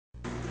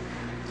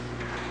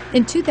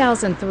In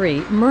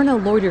 2003, Myrna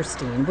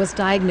Leuterstein was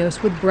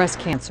diagnosed with breast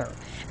cancer.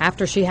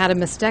 After she had a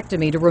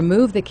mastectomy to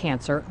remove the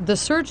cancer, the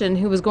surgeon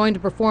who was going to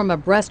perform a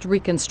breast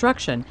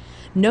reconstruction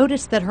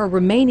noticed that her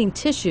remaining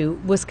tissue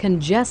was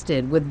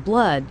congested with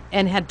blood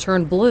and had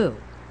turned blue.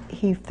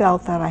 He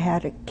felt that I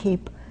had to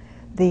keep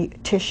the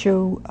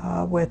tissue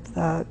with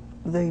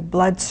the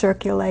blood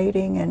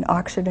circulating and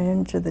oxygen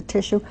into the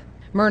tissue.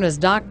 Myrna's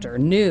doctor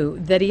knew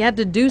that he had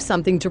to do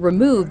something to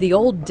remove the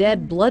old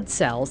dead blood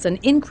cells and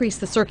increase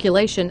the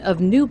circulation of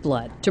new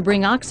blood to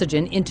bring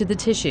oxygen into the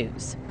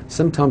tissues.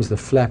 Sometimes the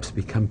flaps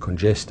become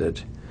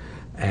congested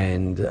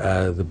and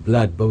the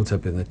blood builds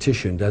up in the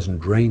tissue and doesn't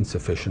drain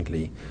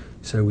sufficiently.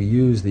 So we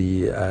use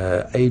the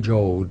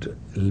age-old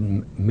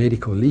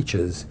medical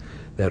leeches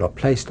that are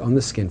placed on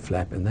the skin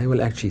flap, and they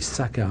will actually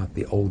suck out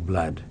the old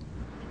blood.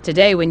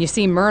 Today, when you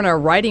see Myrna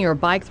riding her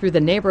bike through the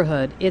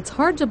neighborhood, it's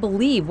hard to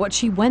believe what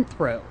she went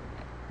through.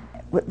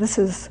 This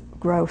is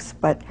gross,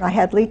 but I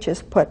had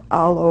leeches put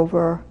all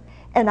over,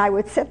 and I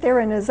would sit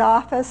there in his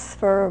office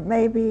for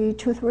maybe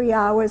 2-3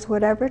 hours,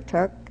 whatever it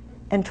took,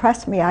 and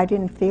trust me, I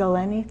didn't feel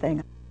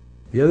anything.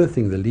 The other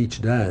thing the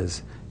leech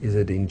does is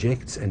it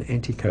injects an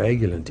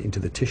anticoagulant into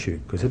the tissue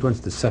because it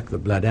wants to suck the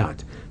blood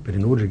out. But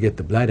in order to get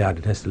the blood out,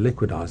 it has to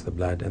liquidize the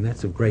blood, and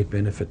that's a great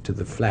benefit to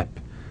the flap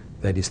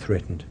that is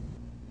threatened.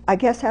 I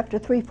guess after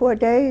 3-4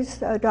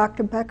 days,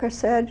 Dr. Becker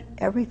said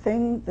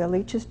everything, the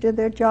leeches did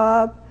their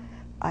job.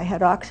 I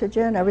had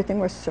oxygen, everything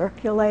was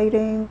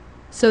circulating.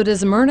 So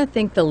does Myrna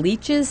think the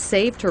leeches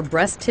saved her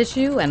breast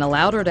tissue and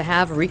allowed her to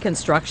have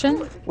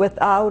reconstruction?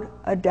 Without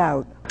a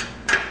doubt.